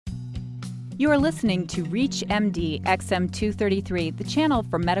You are listening to ReachMD XM233, the channel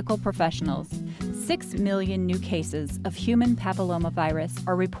for medical professionals. 6 million new cases of human papillomavirus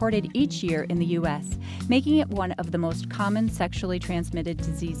are reported each year in the U.S., making it one of the most common sexually transmitted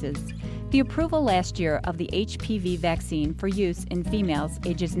diseases. The approval last year of the HPV vaccine for use in females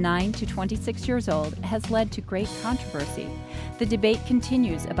ages 9 to 26 years old has led to great controversy. The debate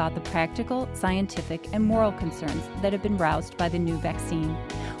continues about the practical, scientific, and moral concerns that have been roused by the new vaccine.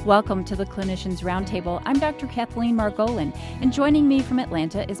 Welcome to the Clinicians Roundtable. I'm Dr. Kathleen Margolin, and joining me from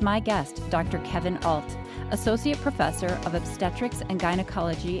Atlanta is my guest, Dr. Kevin Ault, Associate Professor of Obstetrics and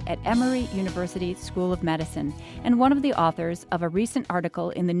Gynecology at Emory University School of Medicine, and one of the authors of a recent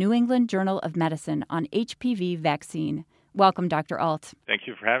article in the New England Journal of Medicine on HPV vaccine. Welcome, Dr. Ault. Thank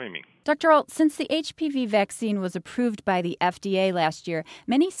you for having me. Dr. Ault, since the HPV vaccine was approved by the FDA last year,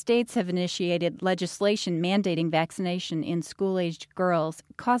 many states have initiated legislation mandating vaccination in school-aged girls,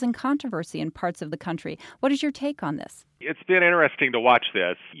 causing controversy in parts of the country. What is your take on this? It's been interesting to watch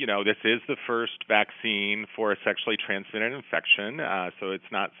this. This is the first vaccine for a sexually transmitted infection, so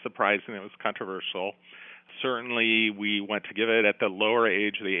it's not surprising it was controversial. Certainly, we want to give it at the lower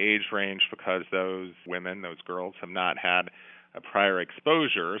age of the age range because those women, those girls, have not had a prior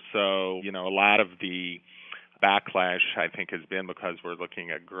exposure. So, a lot of the backlash, I think, has been because we're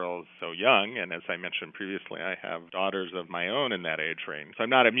looking at girls so young. And as I mentioned previously, I have daughters of my own in that age range. So I'm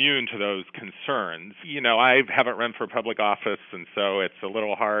not immune to those concerns. I haven't run for public office, and so it's a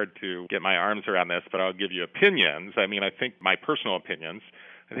little hard to get my arms around this, but I'll give you opinions. I think my personal opinions.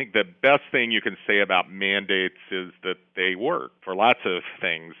 I think the best thing you can say about mandates is that they work for lots of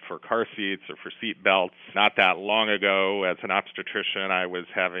things, for car seats or for seat belts. Not that long ago, as an obstetrician, I was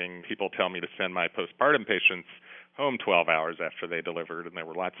having people tell me to send my postpartum patients home 12 hours after they delivered, and there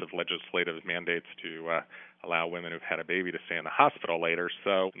were lots of legislative mandates to allow women who've had a baby to stay in the hospital later.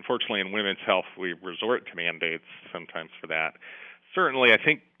 So, unfortunately, in women's health, we resort to mandates sometimes for that. Certainly, I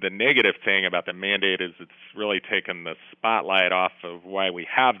think the negative thing about the mandate is it's really taken the spotlight off of why we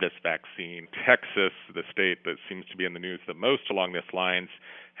have this vaccine. Texas, the state that seems to be in the news the most along this lines,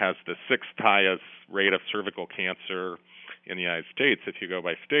 has the sixth highest rate of cervical cancer in the United States if you go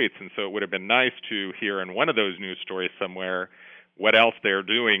by states. And so it would have been nice to hear in one of those news stories somewhere what else they're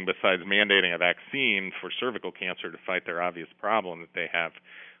doing besides mandating a vaccine for cervical cancer to fight their obvious problem that they have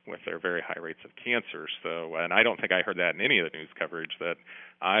with their very high rates of cancer. So, and I don't think I heard that in any of the news coverage that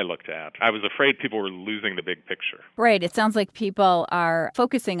I looked at. I was afraid people were losing the big picture. Right. It sounds like people are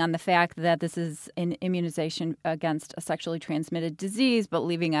focusing on the fact that this is an immunization against a sexually transmitted disease, but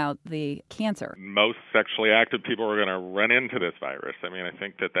leaving out the cancer. Most sexually active people are going to run into this virus. I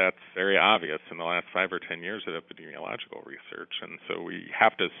think that that's very obvious in the last 5 or 10 years of epidemiological research. And so we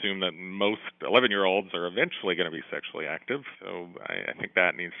have to assume that most 11-year-olds are eventually going to be sexually active. So I think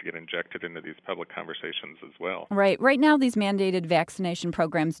that needs to get injected into these public conversations as well. Right. Right now, these mandated vaccination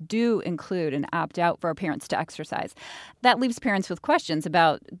programs do include an opt-out for parents to exercise. That leaves parents with questions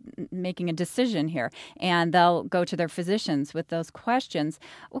about making a decision here, and they'll go to their physicians with those questions.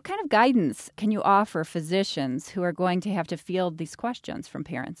 What kind of guidance can you offer physicians who are going to have to field these questions from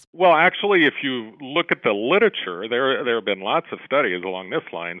parents? Well, actually, if you look at the literature, there have been lots of studies along this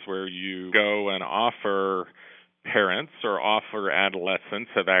lines where you go and offer parents or offer adolescents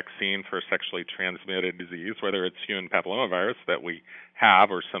a vaccine for a sexually transmitted disease, whether it's human papillomavirus that we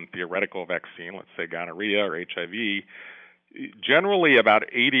have or some theoretical vaccine, let's say gonorrhea or HIV. Generally, about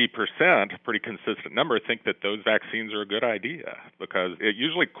 80%, a pretty consistent number, think that those vaccines are a good idea because it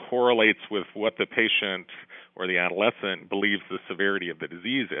usually correlates with what the patient or the adolescent believes the severity of the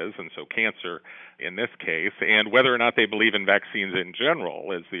disease is, and so cancer in this case, and whether or not they believe in vaccines in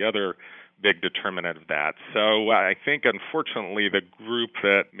general is the other big determinant of that. So I think, unfortunately, the group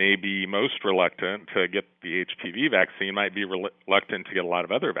that may be most reluctant to get the HPV vaccine might be reluctant to get a lot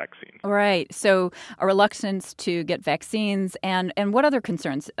of other vaccines. Right. So a reluctance to get vaccines. And what other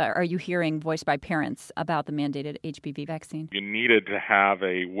concerns are you hearing voiced by parents about the mandated HPV vaccine? You needed to have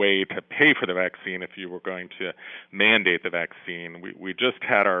a way to pay for the vaccine if you were going to mandate the vaccine. We just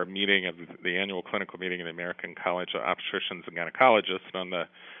had our meeting of the annual clinical meeting in the American College of Obstetricians and Gynecologists. On the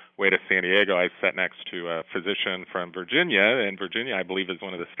way to San Diego, I sat next to a physician from Virginia, and Virginia, I believe, is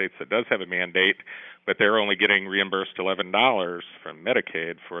one of the states that does have a mandate, but they're only getting reimbursed $11 from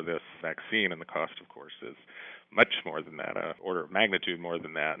Medicaid for this vaccine, and the cost, of course, is much more than that, order of magnitude more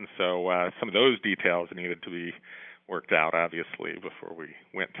than that. And so some of those details needed to be worked out, obviously, before we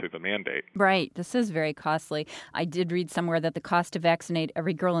went to the mandate. Right. This is very costly. I did read somewhere that the cost to vaccinate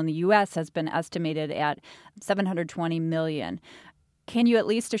every girl in the U.S. has been estimated at $720 million. Can you at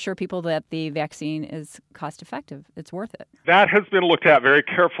least assure people that the vaccine is cost-effective? It's worth it. That has been looked at very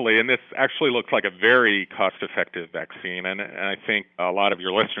carefully, and this actually looks like a very cost-effective vaccine. And I think a lot of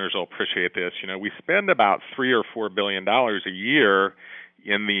your listeners will appreciate this. We spend about $3 or $4 billion a year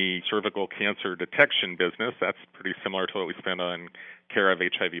in the cervical cancer detection business. That's pretty similar to what we spend on care of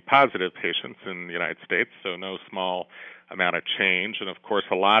HIV-positive patients in the United States, so no small amount of change. And, of course,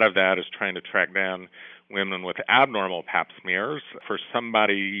 a lot of that is trying to track down women with abnormal pap smears. For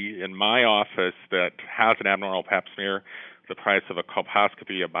somebody in my office that has an abnormal pap smear, the price of a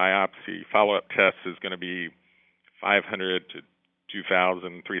colposcopy, a biopsy, follow-up test is going to be $500 to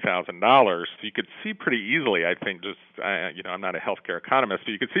 $2,000, $3,000. So you could see pretty easily, I think, I'm not a healthcare economist,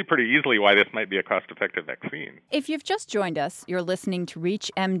 but you could see pretty easily why this might be a cost-effective vaccine. If you've just joined us, you're listening to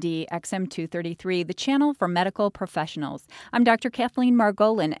ReachMD XM233, the channel for medical professionals. I'm Dr. Kathleen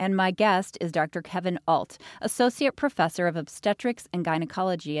Margolin, and my guest is Dr. Kevin Ault, Associate Professor of Obstetrics and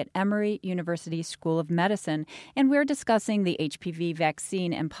Gynecology at Emory University School of Medicine, and we're discussing the HPV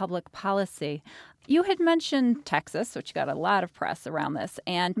vaccine and public policy. You had mentioned Texas, which got a lot of press around this,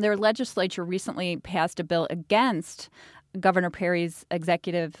 and their legislature recently passed a bill against Governor Perry's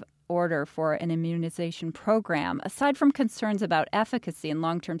executive order for an immunization program. Aside from concerns about efficacy and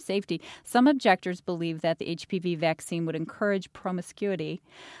long-term safety, some objectors believe that the HPV vaccine would encourage promiscuity.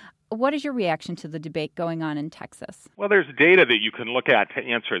 What is your reaction to the debate going on in Texas? Well, there's data that you can look at to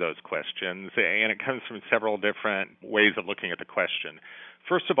answer those questions, and it comes from several different ways of looking at the question.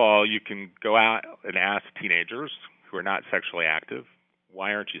 First of all, you can go out and ask teenagers who are not sexually active,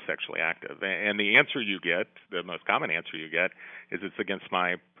 why aren't you sexually active? And the answer you get, the most common answer you get, is it's against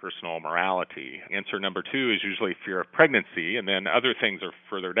my personal morality. Answer number two is usually fear of pregnancy, and then other things are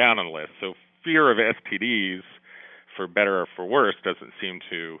further down on the list. So fear of STDs, for better or for worse, doesn't seem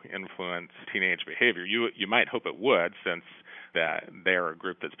to influence teenage behavior. You might hope it would, since that they're a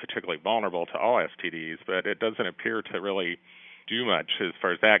group that's particularly vulnerable to all STDs, but it doesn't appear to really do much as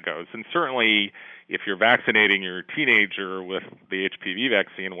far as that goes. And certainly, if you're vaccinating your teenager with the HPV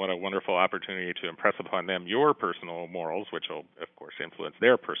vaccine, what a wonderful opportunity to impress upon them your personal morals, which will, of course, influence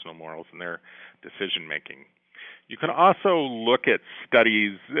their personal morals and their decision-making. You can also look at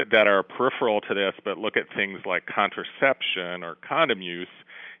studies that are peripheral to this, but look at things like contraception or condom use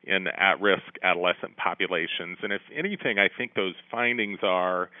in at-risk adolescent populations. And if anything, I think those findings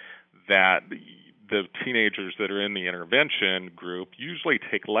are that the teenagers that are in the intervention group usually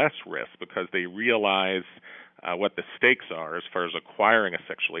take less risk because they realize what the stakes are as far as acquiring a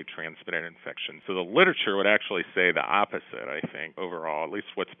sexually transmitted infection. So the literature would actually say the opposite, I think, overall, at least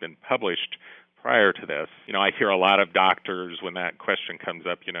what's been published prior to this. I hear a lot of doctors, when that question comes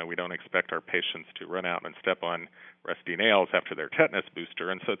up, we don't expect our patients to run out and step on rusty nails after their tetanus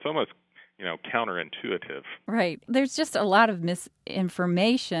booster. And so it's almost counterintuitive. Right. There's just a lot of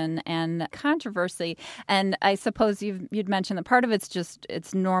misinformation and controversy. And I suppose you'd mentioned that part of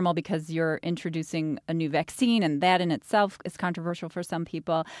it's normal because you're introducing a new vaccine, and that in itself is controversial for some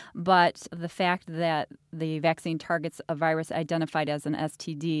people. But the fact that the vaccine targets a virus identified as an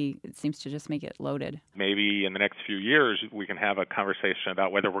STD, it seems to just make it loaded. Maybe in the next few years we can have a conversation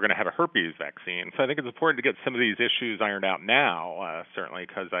about whether we're going to have a herpes vaccine. So I think it's important to get some of these issues ironed out now, certainly,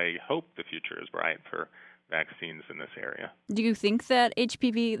 because I hope the future is bright for vaccines in this area. Do you think that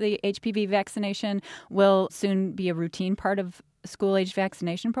the HPV vaccination will soon be a routine part of school-age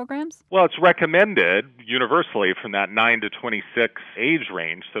vaccination programs? Well, it's recommended universally from that 9 to 26 age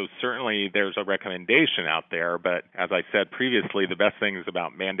range, so certainly there's a recommendation out there, but as I said previously, the best things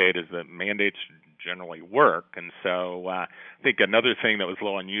about mandate is that mandates generally work, and so I think another thing that was a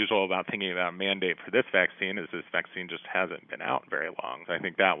little unusual about thinking about a mandate for this vaccine is this vaccine just hasn't been out very long. So I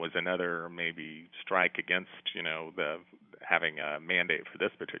think that was another maybe strike against, the having a mandate for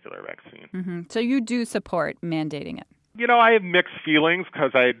this particular vaccine. Mm-hmm. So you do support mandating it? I have mixed feelings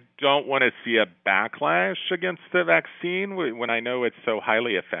because I don't want to see a backlash against the vaccine when I know it's so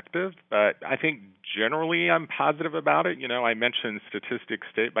highly effective. But I think generally I'm positive about it. I mentioned statistics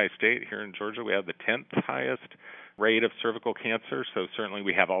state by state. Here in Georgia, we have the 10th highest rate of cervical cancer. So certainly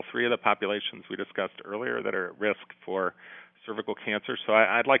we have all three of the populations we discussed earlier that are at risk for cervical cancer. So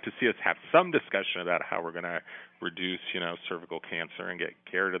I'd like to see us have some discussion about how we're going to reduce, cervical cancer and get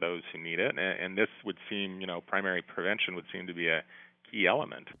care to those who need it. And this would seem, primary prevention would seem to be a key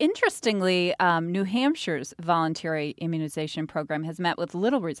element. Interestingly, New Hampshire's voluntary immunization program has met with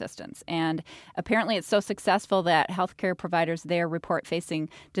little resistance, and apparently it's so successful that healthcare providers there report facing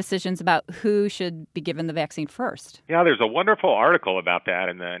decisions about who should be given the vaccine first. Yeah, there's a wonderful article about that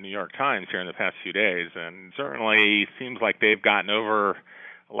in the New York Times here in the past few days, and certainly seems like they've gotten over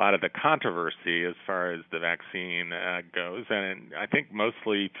a lot of the controversy as far as the vaccine goes, and I think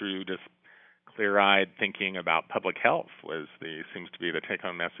mostly through just clear-eyed thinking about public health seems to be the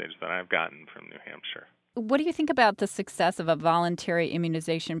take-home message that I've gotten from New Hampshire. What do you think about the success of a voluntary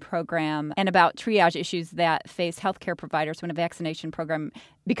immunization program and about triage issues that face healthcare providers when a vaccination program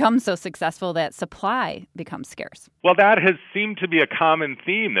becomes so successful that supply becomes scarce? Well, that has seemed to be a common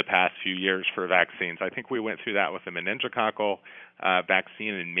theme the past few years for vaccines. I think we went through that with the meningococcal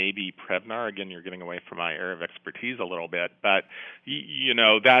vaccine and maybe Prevnar. Again, you're getting away from my area of expertise a little bit, but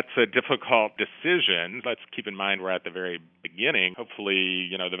that's a difficult decision. Let's keep in mind we're at the very beginning. Hopefully,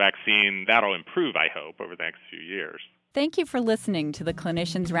 the vaccine, that'll improve, I hope, over the next few years. Thank you for listening to the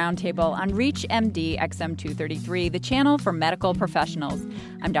Clinicians Roundtable on ReachMD XM233, the channel for medical professionals.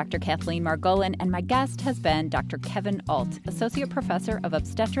 I'm Dr. Kathleen Margolin, and my guest has been Dr. Kevin Ault, Associate Professor of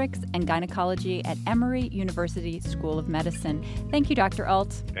Obstetrics and Gynecology at Emory University School of Medicine. Thank you, Dr.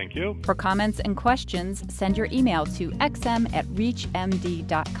 Ault. Thank you. For comments and questions, send your email to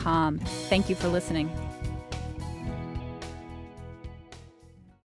xm@reachmd.com. Thank you for listening.